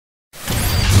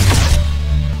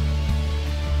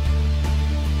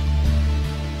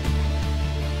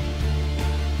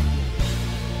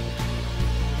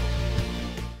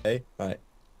Okay, right.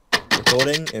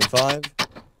 Recording in 5.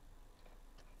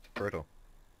 Brutal.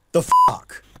 The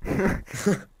fuck?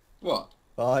 What?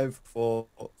 5, 4,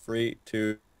 3,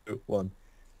 2, 1.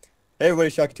 Hey everybody,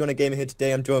 Sharky218Gamer here.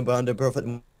 Today I'm joined by Under Prophet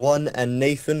 1 and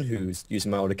Nathan, who's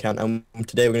using my old account, and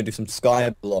today we're going to do some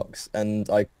sky blocks, and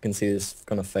I can see this is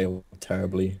going to fail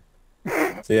terribly.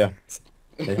 So yeah,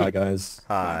 say hi guys.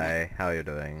 Hi, how are you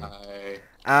doing? I...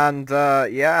 And,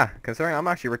 yeah, considering I'm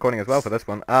actually recording as well for this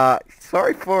one,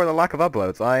 sorry for the lack of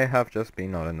uploads, I have just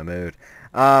been not in the mood.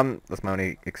 That's my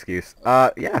only excuse.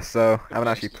 Yeah, so, I haven't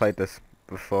actually played this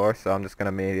before, so I'm just gonna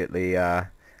immediately,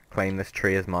 claim this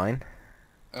tree as mine.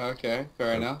 Okay,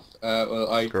 fair enough. Well,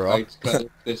 I Screw off. declare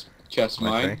this chest My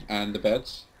mine tree. and the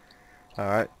beds.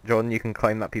 Alright, Jordan, you can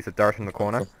claim that piece of dirt in the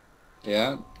corner.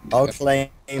 Yeah. I'll claim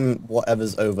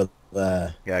whatever's over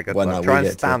there. Yeah, good when luck. we Try and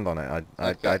get to stand on it, I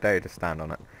Okay. dare you to stand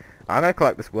on it. I'm gonna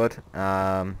collect this wood,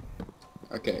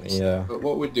 Okay. Yeah. But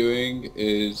what we're doing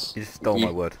is... you just stole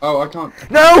my wood. Oh, I can't...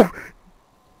 No!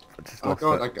 I just Oh lost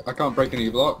god, it. I can't break any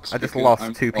blocks. I just because lost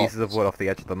I'm 2 pieces of opt. wood off the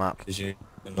edge of the map. Because you're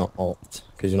not opt.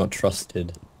 Because you're not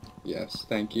trusted. Yes,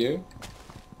 thank you.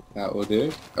 That will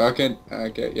do. Okay,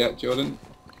 yeah, Jordan.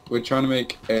 We're trying to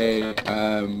make a,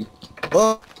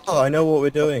 Oh, I know what we're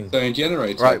doing. stone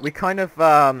generator. Right, we kind of,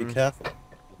 Be careful.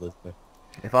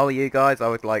 if I were you guys, I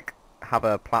would, like, have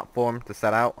a platform to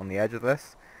set out on the edge of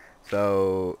this.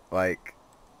 So, like,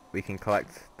 we can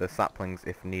collect the saplings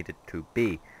if needed to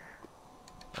be.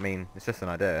 I mean, it's just an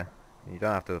idea. You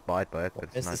don't have to abide by it, but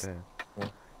it's an Is this- idea.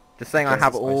 what- Just saying I what's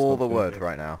have this all ice the not wood doing?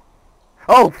 right now.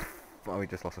 Oh! Oh, we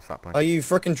just lost a sapling. Oh, you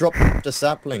frickin' dropped a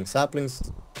sapling.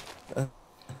 Saplings.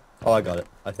 Oh, I got it.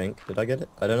 I think. Did I get it?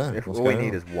 I don't know. If What's all we going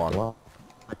need on? is one. Wow.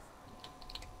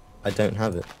 I don't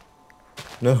have it.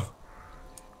 No.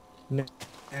 No.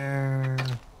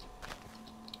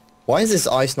 Why is this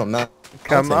ice not melting?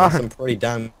 Come on. Some pretty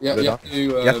damn Yeah, good you have ice. to,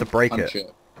 You have to break punch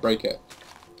it. Break it.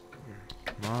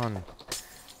 Come on.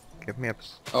 Give me a...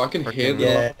 Oh, I can hear the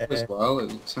Yeah. lock as well.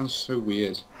 It sounds so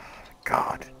weird.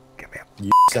 God. Give me a...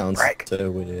 You sound break.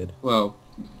 so weird. Well,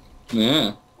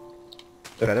 yeah.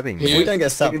 Better be If Here- we me. don't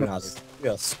get sapling out of this, we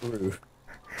are screwed.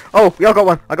 Oh, yeah, I got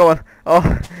one. I got one.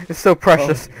 Oh, it's so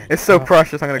precious. Oh, It's so God.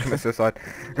 precious. I'm gonna commit suicide.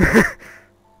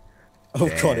 Oh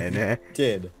god, if Danny. you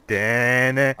did,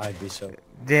 Danny. I'd be so... Ice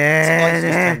just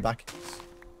Danny. turned back.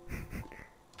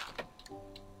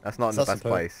 That's not in Is the that best supposed-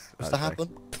 place. What's to actually.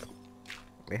 happen?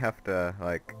 We have to,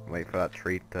 like, wait for that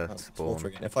tree to That's spawn. torture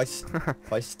again. If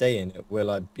I stay in it, will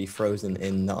I be frozen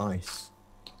in the ice?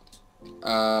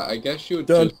 I guess you would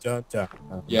Dun, just... dun, dun.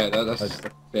 Yeah, that's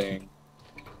the thing.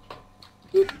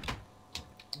 Oh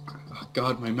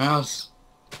god, my mouse.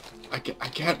 I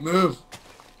can't move.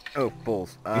 Oh,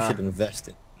 balls. You should invest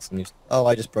in some new... Oh,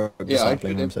 I just broke the Yeah, I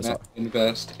sapling. should I'm so sorry.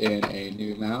 invest in a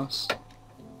new mouse.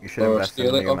 You should Or invest in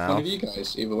steal a it new off one of mouse. you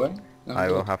guys, either way.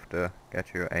 I will have to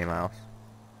get you a mouse.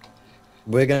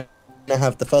 We're gonna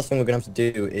have... The first thing we're gonna have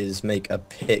to do is make a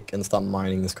pick and start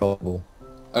mining this cobble.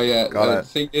 Oh yeah, Got the it.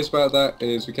 thing is about that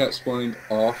is we kept spawning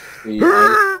off the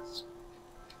islands.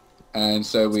 And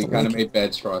so we Stop kind of making- made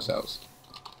beds for ourselves.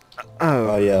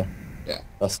 Oh Oh. yeah. Yeah.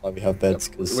 That's why we have beds,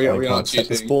 because We I are can't set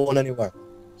the cheating. spawn anywhere.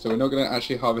 So we're not going to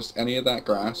actually harvest any of that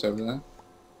grass over there.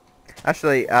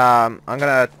 Actually, I'm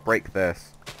gonna break this.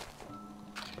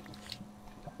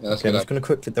 Yeah, that's Okay, I'm good. just gonna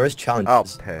quickly... There is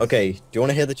challenges. Oh, piss. Okay, do you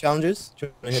want to hear the challenges? Do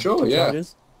you wanna hear Sure, the yeah.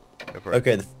 challenges? Go for it.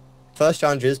 Okay, the first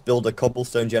challenge is build a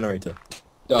cobblestone generator.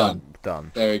 Done.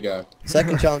 Done. There we go.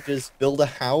 Second challenge is build a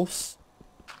house.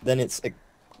 Then it's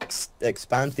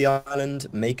expand the island,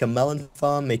 make a melon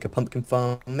farm, make a pumpkin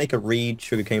farm, make a reed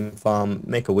sugarcane farm,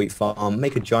 make a wheat farm,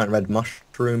 make a giant red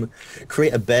mushroom,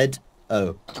 create a bed.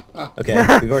 Oh, okay,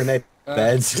 we've already made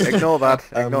beds. Ignore that.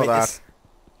 Ignore make that. this-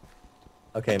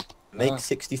 Okay, make Ah.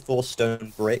 64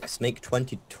 stone bricks, make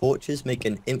 20 torches, make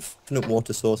an infinite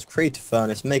water source, create a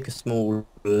furnace, make a small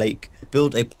lake,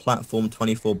 build a platform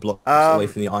 24 blocks away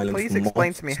from the island. Please for explain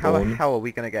moth to me how the spawn. hell are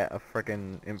we gonna get a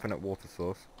friggin' infinite water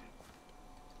source?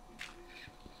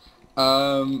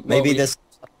 Well, Maybe there's...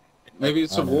 Maybe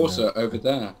it's I some don't know. water over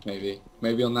there, maybe.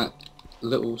 Maybe on that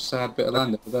little sad bit of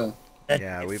land over there.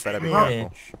 Yeah, we better be Yeah.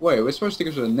 careful. Wait, we're supposed to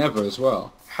go to the Nether as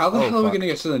well. How the Oh, hell are we fuck. going to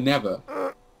get to the Nether?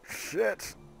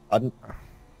 Shit.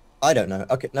 I don't know.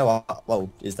 Okay, no, well,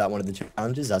 is that one of the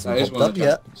challenges? Hasn't That is popped one of up the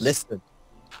yet. challenges. Listen,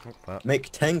 What's that? make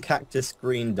 10 cactus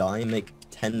green dye, make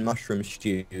 10 mushroom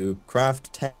stew,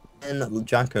 craft 10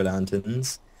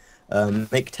 jack-o'-lanterns,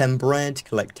 make 10 bread,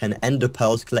 collect 10 ender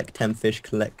pearls, collect 10 fish,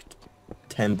 collect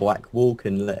 10 black wool,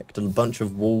 collect a bunch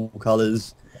of wool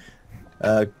colours,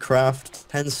 craft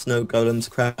 10 snow golems,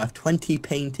 craft 20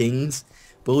 paintings,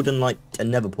 build and light a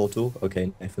nether portal.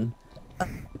 Okay, Nathan.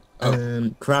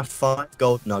 Craft 5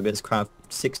 gold nuggets, craft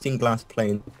 16 glass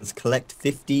planes, collect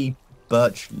 50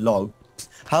 birch logs.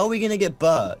 How are we gonna get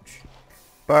birch?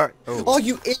 But Oh,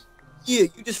 you idiot! You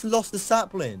just lost the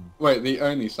sapling. Wait, the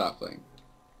only sapling.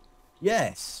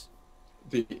 Yes.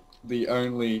 The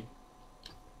only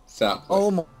sapling.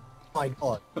 Oh my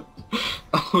god.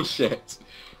 Oh shit.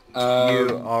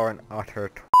 you are an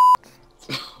utter.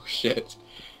 Oh shit.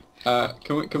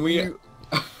 Can we? You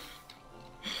are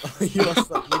you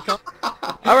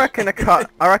can't...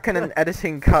 I reckon an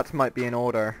editing cut might be in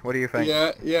order. What do you think?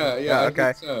 Yeah. Yeah, I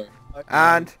okay. think so.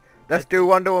 And let's do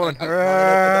Wonder Woman.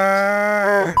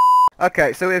 I-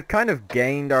 Okay, so we've kind of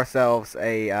gained ourselves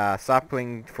a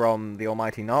sapling from the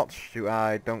almighty Notch, who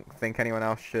I don't think anyone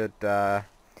else should, you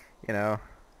know,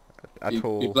 at You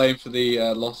all. blame for the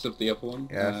loss of the other one.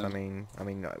 Yes, I mean,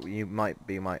 you might,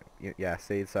 yeah.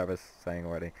 See, the server's saying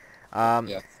already.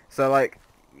 Yeah. So like,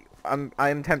 I'm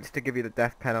tempted to give you the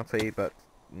death penalty, but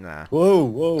nah.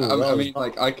 Whoa. I mean,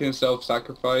 like, I can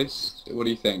self-sacrifice. What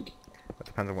do you think? It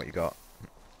depends on what you got.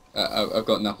 I've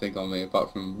got nothing on me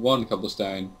apart from one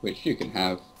cobblestone, which you can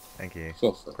have. Thank you.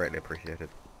 For free. Greatly appreciated.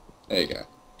 There you go.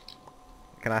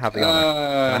 Can I have the honor? Can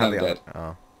I have I'm the dead.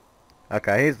 honor? Oh.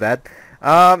 Okay, he's dead.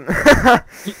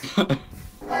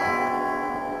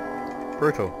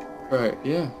 Brutal. Right,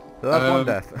 yeah. So that's one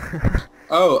death.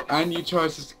 Oh, and you tried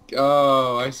to...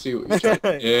 Oh, I see what you tried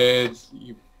to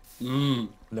do.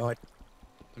 No, I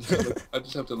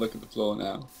just have to look at the floor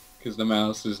now, because the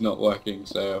mouse is not working,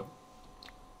 so...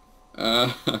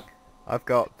 I've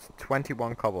got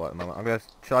 21 cobble at the moment.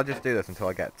 Shall I just do this until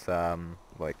I get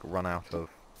like run out of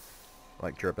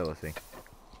like durability?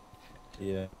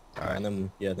 yeah. Alright. And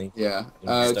then then Yeah.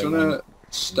 Yeah, Do you want to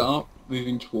start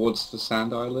moving towards the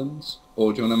sand islands?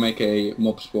 Or do you want to make a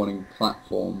mob spawning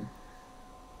platform?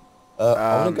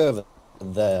 I wanna go over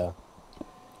there.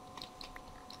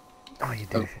 Oh, you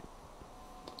do.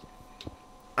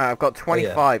 I've got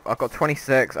 25. I've got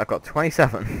 26. I've got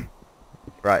 27.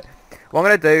 Right. What I'm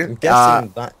gonna do? I'm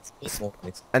guessing that's this one.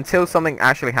 Until something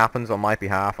actually happens on my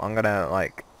behalf, I'm gonna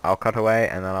I'll cut away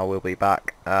and then I will be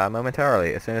back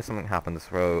momentarily as soon as something happens.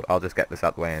 So I'll just get this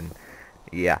out the way and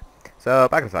yeah. So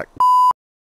back in a sec.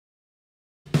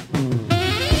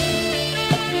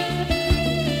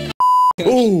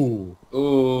 Ooh!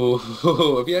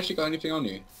 Oh, have you actually got anything on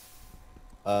you?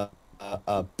 A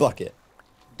bucket,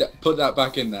 Put that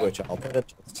back in there. which I'll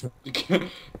put.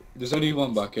 There's only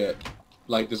one bucket.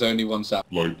 Like, there's only one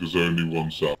sapling.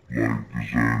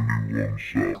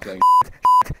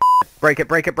 Break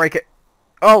it.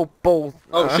 Oh, balls.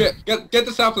 Oh shit! Get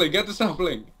the sapling! Get the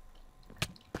sapling!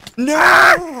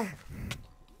 No!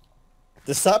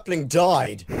 The sapling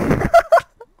died.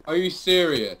 Are you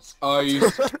serious? Are you...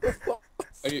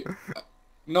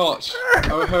 Notch!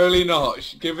 Oh, holy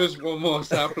Notch! Give us one more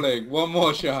sapling! One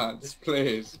more chance,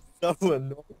 please!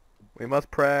 Someone. We must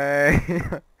pray.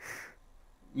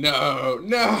 No!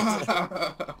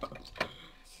 No!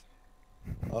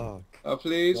 Oh.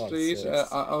 Please, God please, sakes.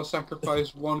 I'll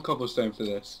sacrifice one cobblestone for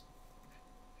this.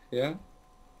 Yeah?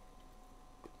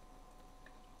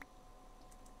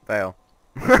 Fail.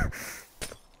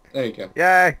 There you go.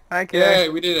 Yay! Thank you. Yay,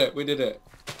 we did it, we did it.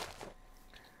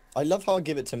 I love how I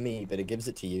give it to me, but it gives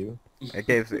it to you. It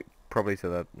gives it probably to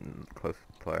the closest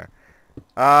player.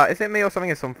 Is it me or something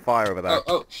is on fire over there?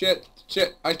 Oh, shit,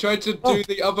 I tried to do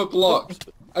the other block.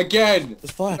 Again!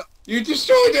 It's fire. You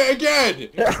destroyed it again!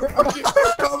 I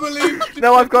can't believe...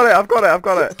 No, I've got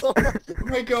it. Oh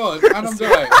my god, and I'm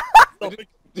dying.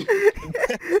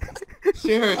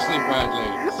 Seriously,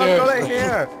 Bradley. Seriously. I've got it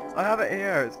here. I have it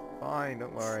here. It's fine.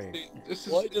 Don't worry. This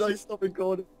is, Why did I stop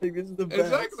recording? This is the best.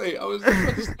 Exactly, I was just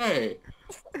about to say.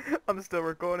 I'm still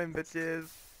recording, bitches.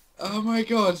 Oh my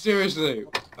god, seriously.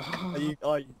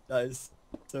 That is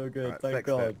so good. Right, Thank fixed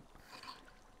God. it.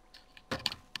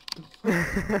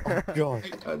 Oh God.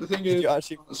 The thing Did is, you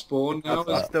actually? spawn now.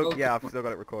 I've still got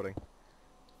it recording.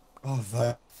 Oh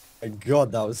my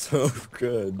God, that was so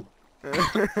good.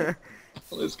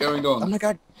 What is going Oh on? my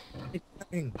God. It's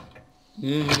happening.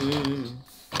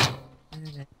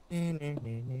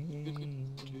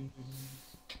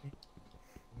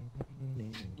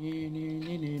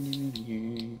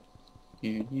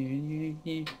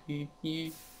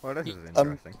 Well, this is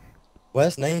interesting.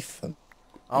 Where's Nathan?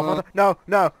 Oh, Well-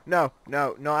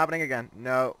 no, not happening again.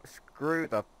 No, screw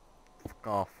the fuck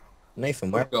off. Nathan,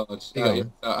 Oh where? god. You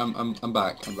going? Yeah, I'm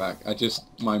back. I just,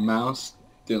 my mouse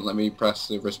didn't let me press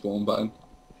the respawn button.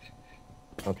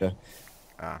 Okay.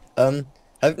 Ah.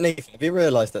 Nathan, have you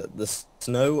realised that the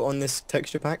snow on this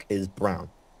texture pack is brown?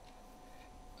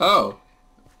 Oh.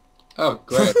 Oh,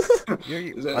 great. I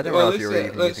didn't realize you were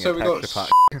even using so a we got texture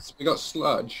pack. we got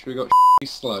sludge. We got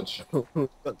sludge.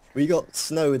 We got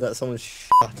snow that someone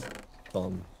shut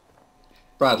on.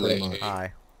 Bradley.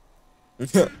 Hi.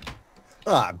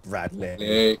 Ah, Bradley.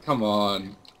 Hey, come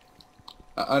on.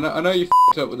 I know you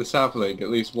f***ed up with the sapling at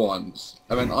least once.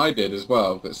 I mean, I did as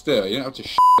well, but still, you don't have to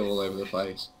shit all over the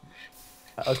place.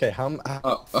 Okay, how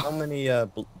many,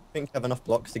 think you have enough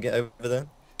blocks to get over there?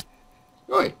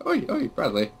 Oi, oi, oi,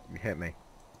 Bradley. You hit me.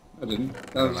 I didn't. I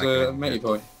That don't was like a getting matey hit.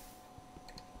 boy.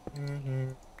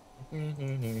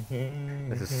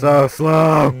 This is so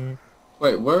slow!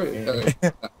 Wait, where is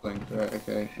sapling? Right,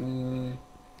 okay.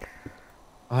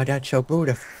 Oh, that's so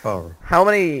beautiful. How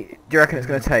many do you reckon it's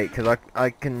going to take? Because I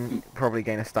can probably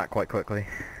gain a stack quite quickly.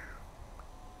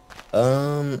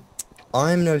 I'm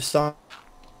no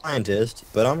scientist,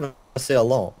 but I'm gonna say a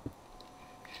lot.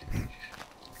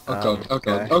 Oh god, oh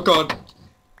god, okay. oh god!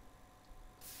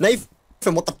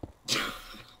 Nathan, what the?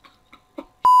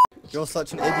 You're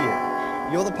such an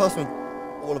idiot. You're the person with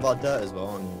all of our dirt as well,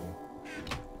 aren't you?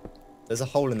 There's a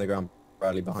hole in the ground,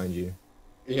 Bradley, behind you.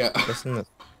 Yeah. Listen to...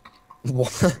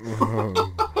 What?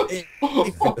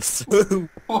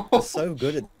 so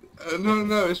good at...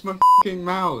 No, it's my f***ing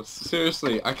mouse.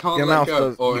 Seriously, I can't Your let mouse go,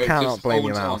 does, or you it cannot just blame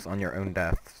your holds mouse on. on your own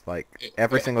deaths. Like,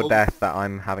 every single death that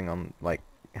I'm having on,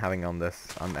 having on this,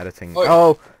 I'm editing. Oi.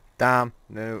 Oh! Damn.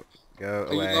 No. Go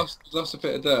You away. lost a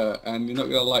bit of dirt, and you're not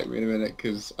gonna like me in a minute,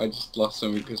 because I just lost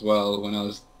something as well when I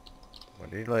was... What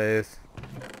did you lose?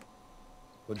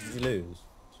 What did you lose?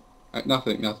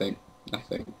 Nothing.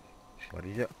 What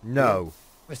did you... No.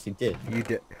 Yes, you did. You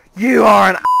did... You are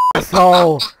an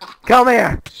asshole! Come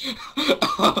here!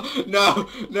 No!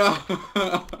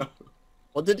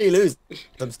 What did he lose?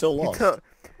 I'm still lost.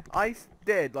 I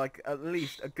did, like, at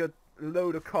least a good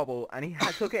load of cobble, and he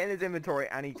took it in his inventory,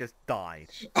 and he just died.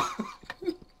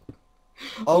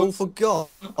 Oh, for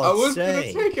God's I was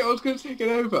sake. gonna take it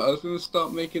over. I was gonna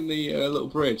start making the little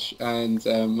bridge, and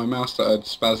my mouse started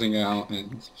spazzing out,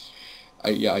 and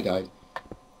I died.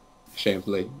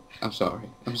 Shamefully. I'm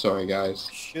sorry, guys.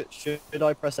 Should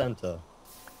I press enter?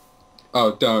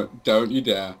 Oh, don't you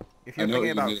dare. If I you're know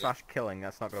thinking what you about mean. /killing,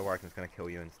 that's not gonna work, and it's gonna kill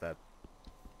you instead.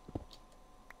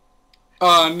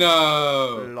 Oh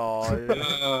no! Lol.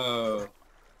 No!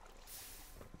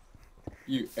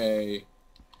 You A.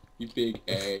 You big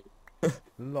A.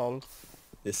 Lol.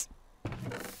 This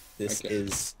Okay.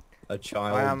 is a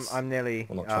child. I'm nearly,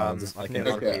 Well, not child, just I've like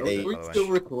nearly an Okay, completed are it, we by the way. still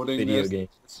recording video this? game.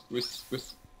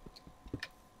 With...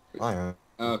 I am.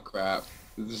 Oh crap.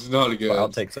 This is not good. I'll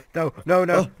take some. No,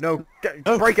 Oh.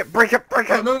 Oh. break it!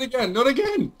 Oh, not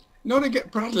again!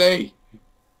 Bradley!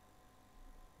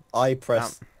 I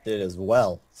pressed it as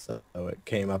well, so it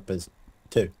came up as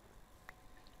 2.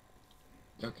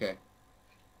 Okay,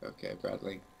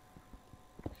 Bradley.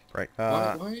 Right,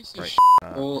 Why is this right,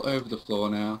 shit all over the floor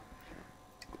now?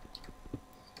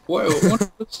 What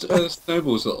do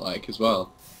snowballs look like as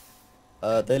well?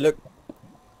 They look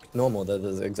normal. They're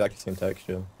the exact same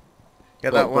texture.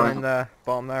 Get that one in the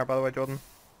bottom there, by the way, Jordan.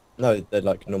 No, they're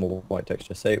like normal white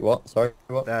texture. Say what? Sorry,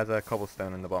 what? There's a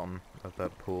cobblestone in the bottom of the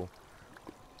pool.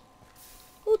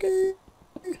 Okay.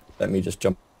 Let me just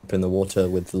jump in the water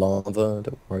with lava.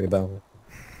 Don't worry about it.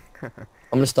 I'm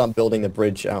gonna start building the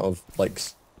bridge out of like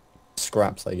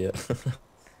scraps I get.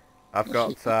 I've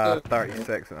got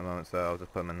 36 at the moment, so I'll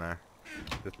just put them in there.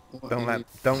 Just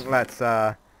don't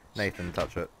let Nathan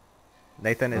touch it.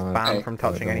 Nathan is banned from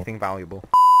touching anything valuable.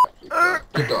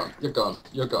 You're gone.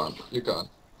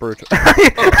 Brutal.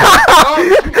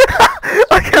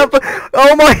 I can't.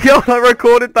 Oh my god! I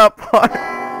recorded that part.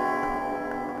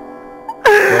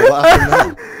 Well, what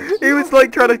happened there? He was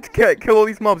like trying to kill all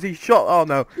these mobs. He shot. Oh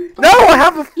no! No!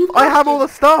 I have all the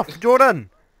stuff,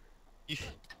 Jordan.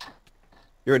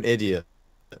 You're an idiot.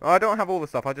 I don't have all the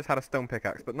stuff. I just had a stone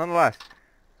pickaxe, but nonetheless,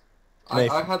 I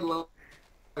had like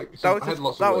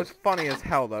that was funny as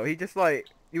hell though. He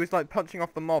was like punching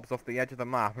off the mobs off the edge of the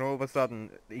map, and all of a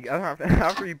sudden,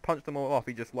 after he punched them all off,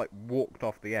 he just like walked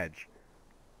off the edge.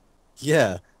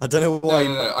 Yeah, I don't know why.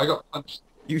 No, I got punched.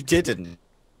 You didn't.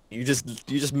 You just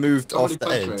moved Somebody off the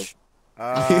punched me.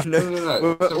 edge. You know, No.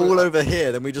 we're Somebody- all over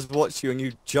here, then we just watched you and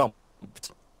you jumped.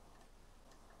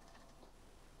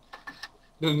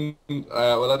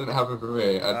 Well, that didn't happen for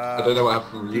me. I don't know what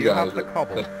happened with do you you guys. have the but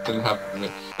cobble? That didn't happen for me.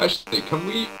 Actually, can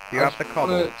we... Do you have the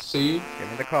cobble? I wanna see... Give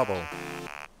me the cobble.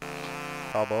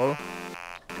 Cobble.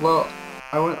 Well,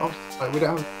 I went off... Like, we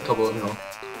don't have a cobble anymore.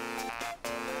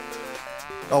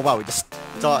 Oh wow, we just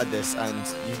started this and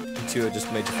you two are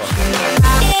just made to fuck.